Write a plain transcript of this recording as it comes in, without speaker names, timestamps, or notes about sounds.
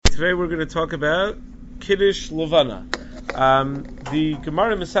Today we're going to talk about Kiddush Levana. The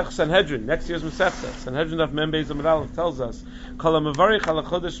Gemara Masech Sanhedrin, next year's Masechta, Sanhedrin of Membez Amud Aleph tells us, Kol HaMavarich Al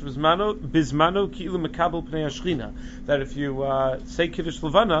HaChodesh Bizmano Ki'ilu Mekabel Pnei HaShechina, that if you say Kiddush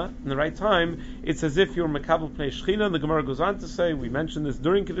Levana in the right time, it's as if you're Mekabel Pnei HaShechina. And the Gemara goes on to say, we mentioned this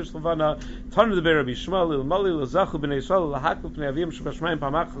during Kiddush Levana, Tanu Deber Rabbi Shmuel Il Mali Lo Zachu Bnei Yisrael Lahaklu Pnei Avim Shebashmayim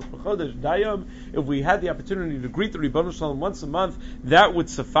Pamachas B'Chodesh Dayam. If we had the opportunity to greet the Ribono Shalom once a month, that would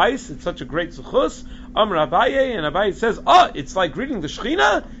suffice. It's such a great zechus. Amar Abaye, and Abaye says, it's like greeting the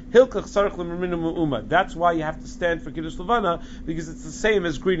Shechina. Hilkach Tzarich L'Merminu Mu'uma. That's why you have to stand for Kiddush Levana, because it's the same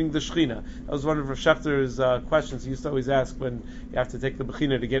as greeting the Shechina. That was one of Rav Shechter's questions. He used to always ask when you have to take the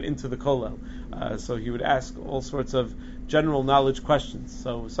Bechina to get into the Kollel. So he would ask all sorts of general knowledge questions.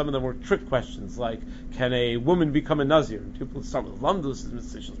 So some of them were trick questions, like, can a woman become a Nazir? And people would start with Lamdus,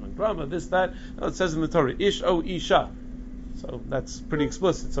 this, that. No, it says in the Torah, Ish o Isha. So that's pretty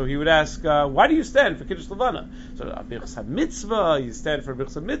explicit. So he would ask, why do you stand for Kiddush Levana? So a Birchas Mitzvah, you stand for a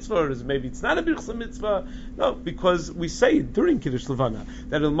Birchas Mitzvah, or maybe it's not a Birchas Mitzvah. No, because we say it during Kiddush Levana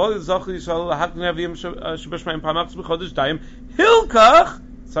that Il Moli Zachar Yisrael Lahaknu Avim Shebashmayim Pamachas B'Chodesh Dayim Hilkach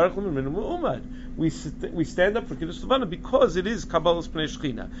Tzarich L'Merminu Mu'umad. We stand up for Kiddush Levana because it is Kabbalas Pnei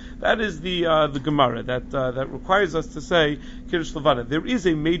Shechina. That is the Gemara that requires us to say Kiddush Levana. There is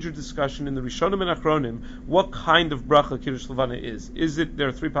a major discussion in the Rishonim and Achronim what kind of bracha Kiddush Levana is. There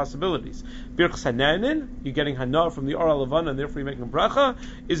are three possibilities. Birchas Hananin, you're getting Hana from the Or Levana and therefore you're making a bracha.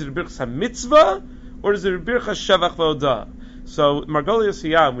 Is it a Birchas HaMitzvah or is it a Birchas Shevach V'Odah? So Margolius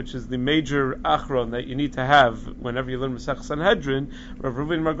Yam, which is the major achron that you need to have whenever you learn Masech Sanhedrin, Rav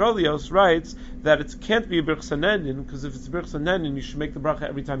Reuven Margolios writes that it can't be a Birchas Hananin, because if it's a Birchas Hananin, you should make the bracha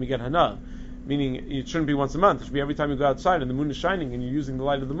every time you get Hana. Meaning, it shouldn't be once a month. It should be every time you go outside and the moon is shining and you're using the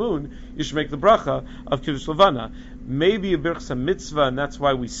light of the moon, you should make the bracha of Kiddush Levana. Maybe a Birchas Mitzvah, and that's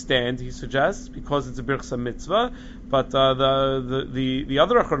why we stand, he suggests, because it's a Birchas Mitzvah. But the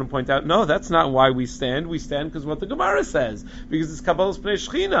other Achronim point out, no, that's not why we stand. We stand because what the Gemara says, because it's Kabbalas Pnei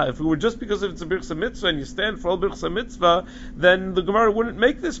Shechina. If it were just because it's a Birchas Mitzvah and you stand for all Birchas Mitzvah, then the Gemara wouldn't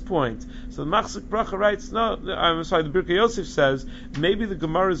make this point. So the Machzik Bracha writes, the Birkei Yosef says, maybe the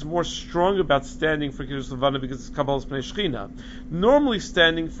Gemara is more strong about standing for Kiddush Levana because it's Kabbalas Pnei Shechina. Normally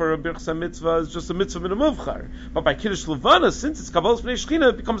standing for a Birchas Mitzvah is just a Mitzvah min a Muvchar. But by Kiddush Levana, since it's Kabbalas Pnei Shechina,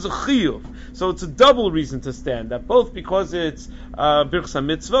 it becomes a Chiyuv. So it's a double reason to stand, that both because it's Birchas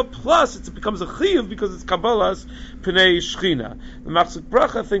Mitzvah, plus it becomes a Chiyuv because it's Kabbalas Pnei Shechina. The Machzik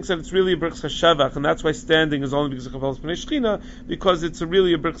Bracha thinks that it's really a Birchas HaShevach, and that's why standing is only because of Kabbalas Pnei Shechina, because it's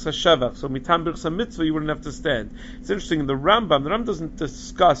really a Birchas HaShevach. So mitam Birchas Mitzvah, you wouldn't have to stand. It's interesting, the Rambam doesn't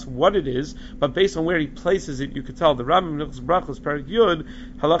discuss what it is, but based on where he places it, you could tell. The Rambam in Hilchos Brachos, Perek Yud,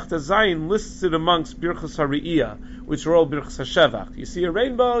 Halachta Zayin, lists it amongst Birchas HaRi'iyah, which are all Birchas HaShevach. You see a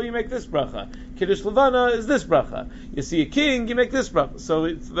rainbow, you make this bracha. Kiddush Levana is this bracha. You see a king, you make this bracha.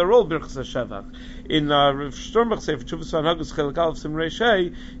 So they're all Birchas HaShevach. In Rav Sternbach Sefer Tshuvas Hanhagus Chelek Aleph Sim Reish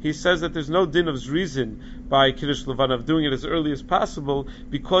Hey, he says that there's no din of zrizin by Kiddush Levana, of doing it as early as possible,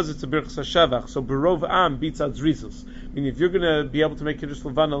 because it's a Birchas HaShevach. So Berov Am beats out zrizus. I mean, if you're going to be able to make Kiddush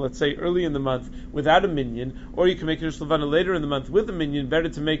Levana, let's say early in the month without a minyan, or you can make Kiddush Levana later in the month with a minyan, better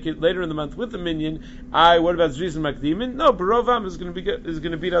to make it later in the month with a minyan. What about zrizin makdimin? No, Berov Am is going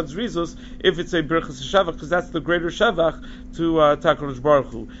to beat out zrizus if it's a Birchas HaShevach, because that's the greater Shevach to HaKadosh Baruch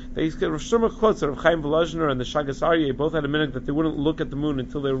Hu. Rav Shlomo quotes that Rav Chaim Volozhiner and the Shagas Aryeh both had a minute that they wouldn't look at the moon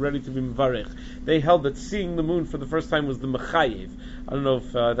until they were ready to be Mevarech. They held that seeing the moon for the first time was the Mechayev. I don't know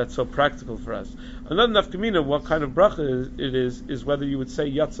if that's so practical for us. Another nafkamina, what kind of bracha it is whether you would say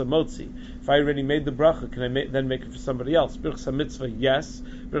Yatsa Motzi. If I already made the bracha, can I then make it for somebody else? Birchas HaMitzvah, yes.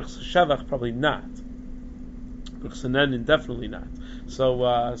 Birchas HaShevach, probably not. Birchas HaNanin, definitely not. So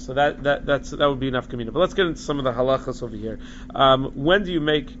that would be enough kamina. But let's get into some of the halachas over here. When do you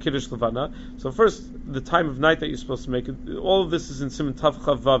make Kiddush Levana? So first, the time of night that you're supposed to make it. All of this is in Siman Tav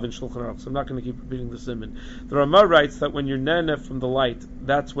Chav Vav in Shulchan Aruch, so I'm not going to keep repeating the Siman. The Ramah writes that when you're nana from the light,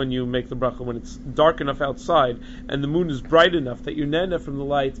 that's when you make the bracha. When it's dark enough outside and the moon is bright enough that you're nana from the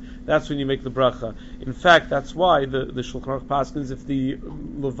light, that's when you make the bracha. In fact, that's why the Shulchan Aruch paskins, if the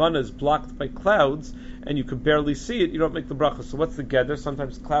Levana is blocked by clouds and you could barely see it, you don't make the bracha. So what's the geder?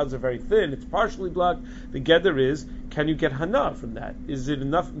 Sometimes clouds are very thin, it's partially blocked. The geder is, can you get hana from that? Is it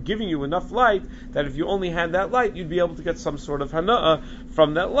enough, giving you enough light that if you you only had that light, you'd be able to get some sort of hana'ah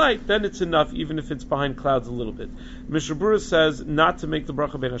from that light. Then it's enough, even if it's behind clouds a little bit. Mishnah Berurah says not to make the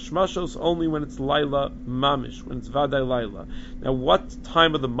bracha ben hashmashos only when it's laila mamish, when it's vaday laila. Now, what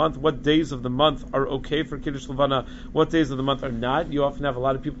time of the month, what days of the month are okay for Kiddush Levana? What days of the month are not? You often have a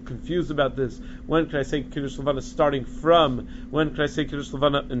lot of people confused about this. When can I say Kiddush Levana starting from? When can I say Kiddush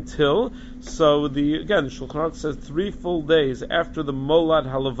Levana until? So the Shulchan Aruch says 3 full days after the Molad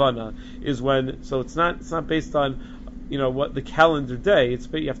HaLevana is when. So it's not based on what the calendar day.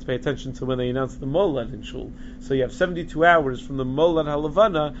 You have to pay attention to when they announce the Molad in Shul. So you have 72 hours from the Molad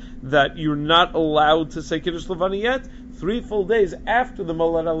HaLevana that you're not allowed to say Kiddush Levana yet. 3 full days after the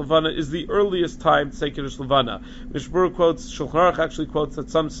Molad HaLevana is the earliest time to say Kiddush Levana. Mishnah Berurah quotes, Shulchan Aruch actually quotes that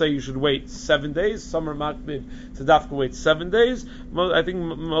some say you should wait 7 days. Some are makbid to dafka wait 7 days. I think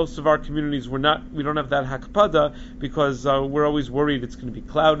most of our communities we don't have that hakpada because we're always worried it's going to be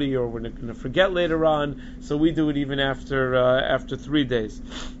cloudy or we're going to forget later on. So we do it even after 3 days.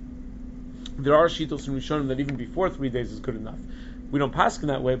 There are shitos and rishonim that even before 3 days is good enough. We don't pass in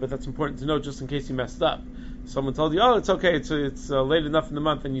that way, but that's important to know just in case you messed up. Someone told you, oh, it's okay, it's late enough in the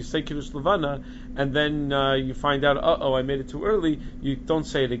month, and you say Kiddush Levana, and then you find out, I made it too early, you don't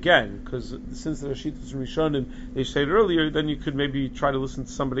say it again, because since the Rashitas and Rishonim, they say it earlier, then you could maybe try to listen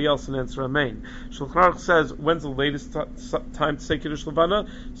to somebody else and answer Amen. Shulchan Aruch says, when's the latest time to say Kiddush Levana?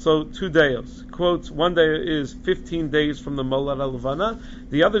 So 2 days. Quotes, one day is 15 days from the Molad HaLevana,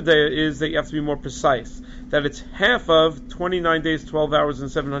 the other day is that you have to be more precise, that it's half of 29 days, 12 hours,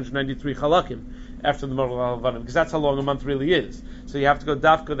 and 793 chalakim. After the Molad HaLevana, because that's how long a month really is. So you have to go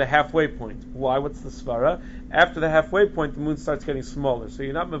dafka the halfway point. Why? What's the svara? After the halfway point, the moon starts getting smaller. So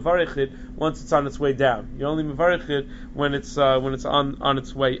you're not mevarich it once it's on its way down. You're only mevarich it when it's on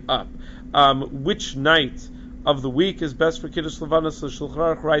its way up. Which night of the week is best for Kiddush Levana? So Shulchan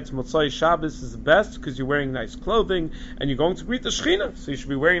Aruch writes Motzai Shabbos is the best because you're wearing nice clothing and you're going to greet the Shechina. So you should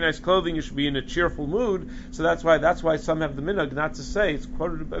be wearing nice clothing. You should be in a cheerful mood. So that's why some have the minhag not to say, it's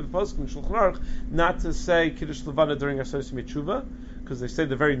quoted by the Posuk in Shulchan Aruch, not to say Kiddush Levana during Aseret Yemei because they say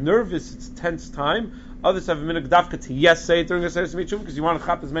they're very nervous. It's a tense time. Others have a minhag dafka to yes say it during Aseret Yemei because you want to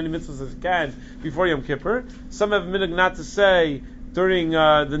chop as many mitzvahs as you can before Yom Kippur. Some have a minhag not to say during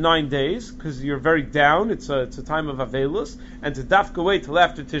the 9 days, because you're very down, it's a time of Avelus, and to dafka wait till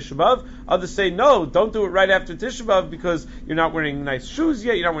after Tisha B'Av. Others say, no, don't do it right after Tisha B'Av, because you're not wearing nice shoes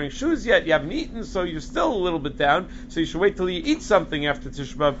yet, you haven't eaten, so you're still a little bit down, so you should wait till you eat something after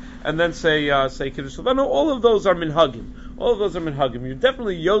Tisha B'Av, and then say Kiddush Levana. All of those are minhagim. You're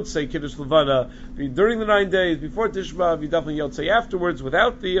definitely Yotzei Kiddush Levana during the 9 days, before Tisha B'Av, you definitely Yotzei afterwards,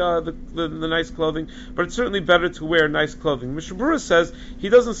 without the nice clothing, but it's certainly better to wear nice clothing. Mishnah Berurah says he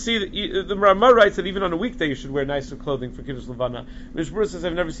doesn't see that. The Ramah writes that even on a weekday you should wear nicer clothing for Kiddush Levana. Mishnah Berurah says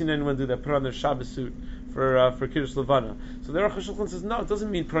I've never seen anyone do that. Put on their Shabbos suit for Kiddush Levana. So the Aruch HaShulchan says no, it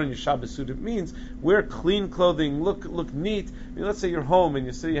doesn't mean put on your Shabbos suit. It means wear clean clothing, look neat. I mean, let's say you're home and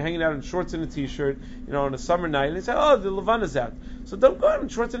you're hanging out in shorts and a t-shirt, on a summer night, and you say, oh, the Levana's out. So don't go out in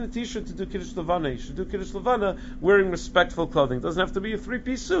shorts and a t-shirt to do Kiddush Levana. You should do Kiddush Levana wearing respectful clothing. It doesn't have to be a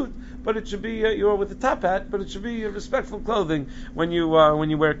 3-piece suit, but it should be you're with a top hat, but it should be respectful clothing when you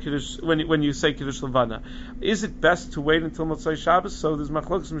wear Kiddush when you say Kiddush Levana. Is it best to wait until Motzai Shabbos? So there's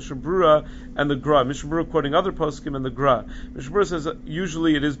Machlokes Mishnah Berurah and the Gra. Mishnah Berurah quoting other poskim and the Gra. Mishnah Berurah says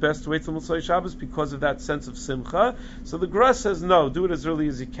usually it is best to wait till Motzai Shabbos because of that sense of simcha. So the Gra says no, do it as early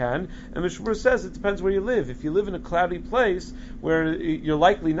as you can. And Mishnah Berurah says it depends where you live. If you live in a cloudy place where you're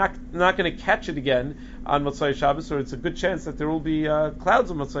likely not going to catch it again on Motzai Shabbos, or it's a good chance that there will be clouds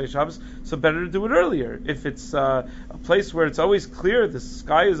on Motzai Shabbos, so better to do it earlier. If it's a place where it's always clear, the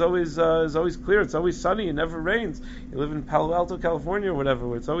sky is always clear, it's always sunny, it never rains. You live in Palo Alto, California, or whatever,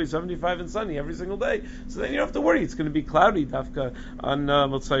 where it's always 75 and sunny every single day, so then you don't have to worry. It's going to be cloudy, dafka, on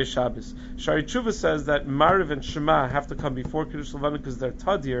Motzai Shabbos. Shari Tshuva says that Mariv and Shema have to come before Kiddush Levana because they're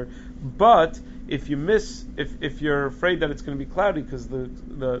tadir, but if you're afraid that it's going to be cloudy because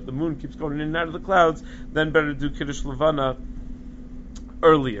the moon keeps going in and out of the clouds, then better do Kiddush Levana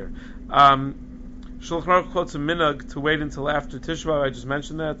earlier. Shulchan Aruch quotes a minhag to wait until after Tisha B'Av. I just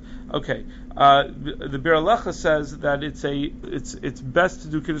mentioned that. Okay. The Bir Alecha says that it's best to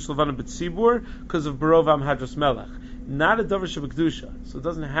do Kiddush Levana b'tzibur because of Barov Am Hadras Melech. Not a davar shebekdusha, so it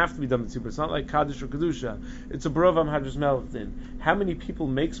doesn't have to be done b'tzibur. It's not like Kaddish or Kedusha. It's a Barov Am Hadras Melech din. How many people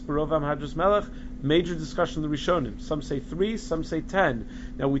makes Barov Am Hadras Melech? Major discussion in the Rishonim. Some say 3, some say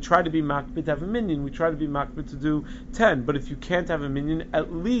 10. Now we try to be makbid to have a minyan. We try to be makbid to do 10. But if you can't have a minyan,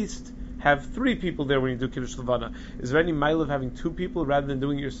 at least have 3 people there when you do Kiddush Levana. Is there any mile of having 2 people rather than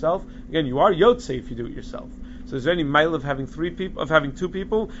doing it yourself? Again, you are Yotzei if you do it yourself. So is there any mile of having having two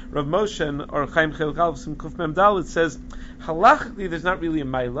people? Rav Moshe or Chaim Chel Gal Sim Kuf Mem Dal, it says halachically there's not really a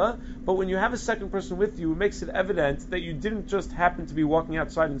mila, but when you have a second person with you, it makes it evident that you didn't just happen to be walking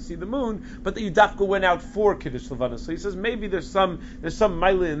outside and see the moon, but that you dafka went out for Kiddush Levana. So he says maybe there's some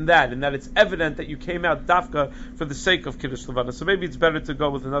mila in that it's evident that you came out dafka for the sake of Kiddush Levana. So maybe it's better to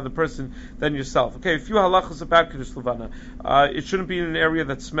go with another person than yourself. Okay, a few halachas about Kiddush Levana. It shouldn't be in an area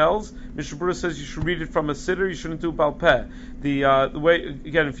that smells. Mishnah Berurah says you should read it from a siddur. You shouldn't do bal peh. The way,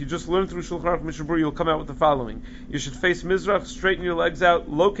 again, if you just learn through Shulchan Aruch Mishnah Berurah, you'll come out with the following: you should face Mizrach, straighten your legs out,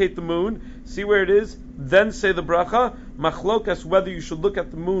 locate the moon, see where it is, then say the bracha. Machlokas, whether you should look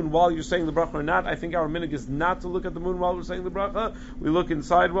at the moon while you're saying the bracha or not. I think our minhag is not to look at the moon while we're saying the bracha. We look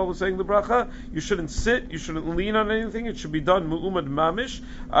inside while we're saying the bracha. You shouldn't sit. You shouldn't lean on anything. It should be done mu'umad mamish.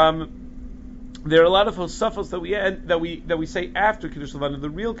 There are a lot of hosafos that we say after Kiddush Levana.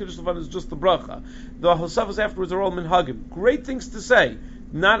 The real Kiddush Levana is just the bracha. The hosafos afterwards are all minhagim. Great things to say.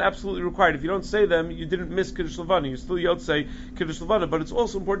 Not absolutely required. If you don't say them, you didn't miss Kiddush Levana. You still yot say Kiddush Levana. But it's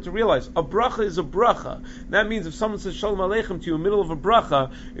also important to realize a bracha is a bracha. That means if someone says Shalom Aleichem to you in the middle of a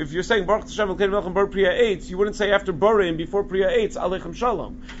bracha, if you're saying Baruch Hashem Elkeinu Melech Bar Priya Eitz, you wouldn't say after Boreim before Priya Eitz Aleichem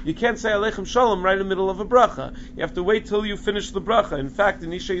Shalom. You can't say Aleichem Shalom right in the middle of a bracha. You have to wait till you finish the bracha. In fact,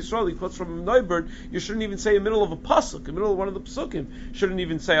 in Isha Yisrael, he quotes from Neubert, you shouldn't even say in the middle of a pasuk, in the middle of one of the pasukim, shouldn't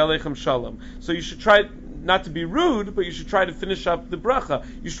even say Aleichem Shalom. So you should try not to be rude, but you should try to finish up the bracha.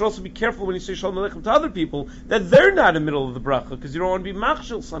 You should also be careful when you say Shalom Aleichem to other people that they're not in the middle of the bracha, because you don't want to be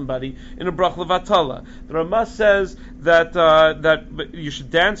machshel somebody in a bracha levatala. The Ramah says that you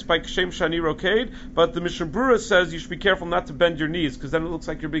should dance by Kshem Shani Rokaid, but the Mishnah Berurah says you should be careful not to bend your knees, because then it looks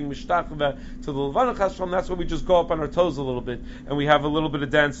like you're being mishtachva to the Levana Chas Shalom. That's why we just go up on our toes a little bit, and we have a little bit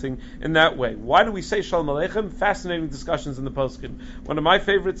of dancing in that way. Why do we say Shalom Aleichem? Fascinating discussions in the poskim. One of my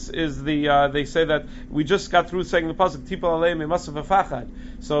favorites is they say that we just got through saying the pasuk Tipal Aleim Emasav Afachad.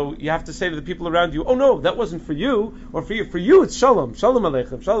 So you have to say to the people around you, oh no, that wasn't for you, or for you. For you it's Shalom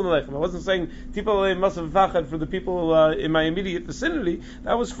Aleichem, Shalom Aleichem. I wasn't saying Tipal Aleim Emasav Afachad for the people in my immediate vicinity.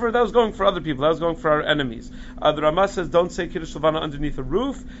 That was going for other people. That was going for our enemies. The Ramah says don't say Kiddush Levana underneath a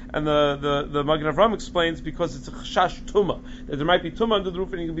roof, and the Magen Avraham explains because it's a chashash tuma, that there might be tuma under the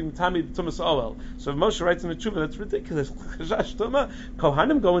roof and you can be mitami tumas oel. So if Moshe writes in the tshuva, that's ridiculous. Chashash tuma,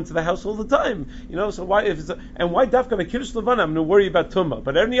 Kohanim go into the house all the time. So why why dafka by Kiddush Levana I'm going to worry about tuma,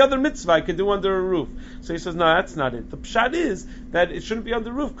 but any other mitzvah I can do under a roof. So he says no, that's not it. The pshat is that it shouldn't be under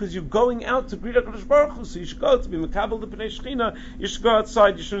the roof because you're going out to greet HaKadosh Baruch Hu, so you should go to be mekabel the Pnei Shechina. You should go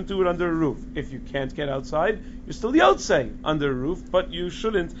outside. You shouldn't do it under a roof. If you can't get outside, you're still yotzei under a roof, but you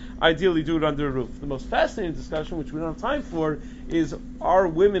shouldn't ideally do it under a roof. The most fascinating discussion, which we don't have time for, is are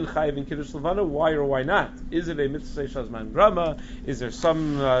women chayiv in Kiddush Levana? Why or why not? Is it a mitzvah shazman grama? Is there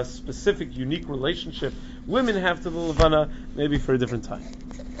some specific, unique relationship women have to the Levana? Maybe for a different time.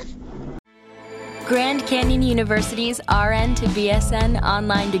 Grand Canyon University's RN to BSN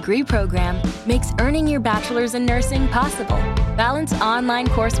online degree program makes earning your bachelor's in nursing possible. Balance online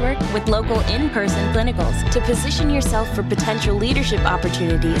coursework with local in-person clinicals to position yourself for potential leadership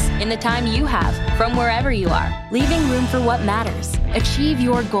opportunities in the time you have from wherever you are, leaving room for what matters. Achieve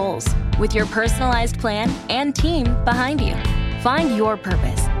your goals with your personalized plan and team behind you. Find your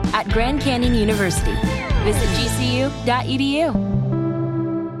purpose at Grand Canyon University. Visit gcu.edu.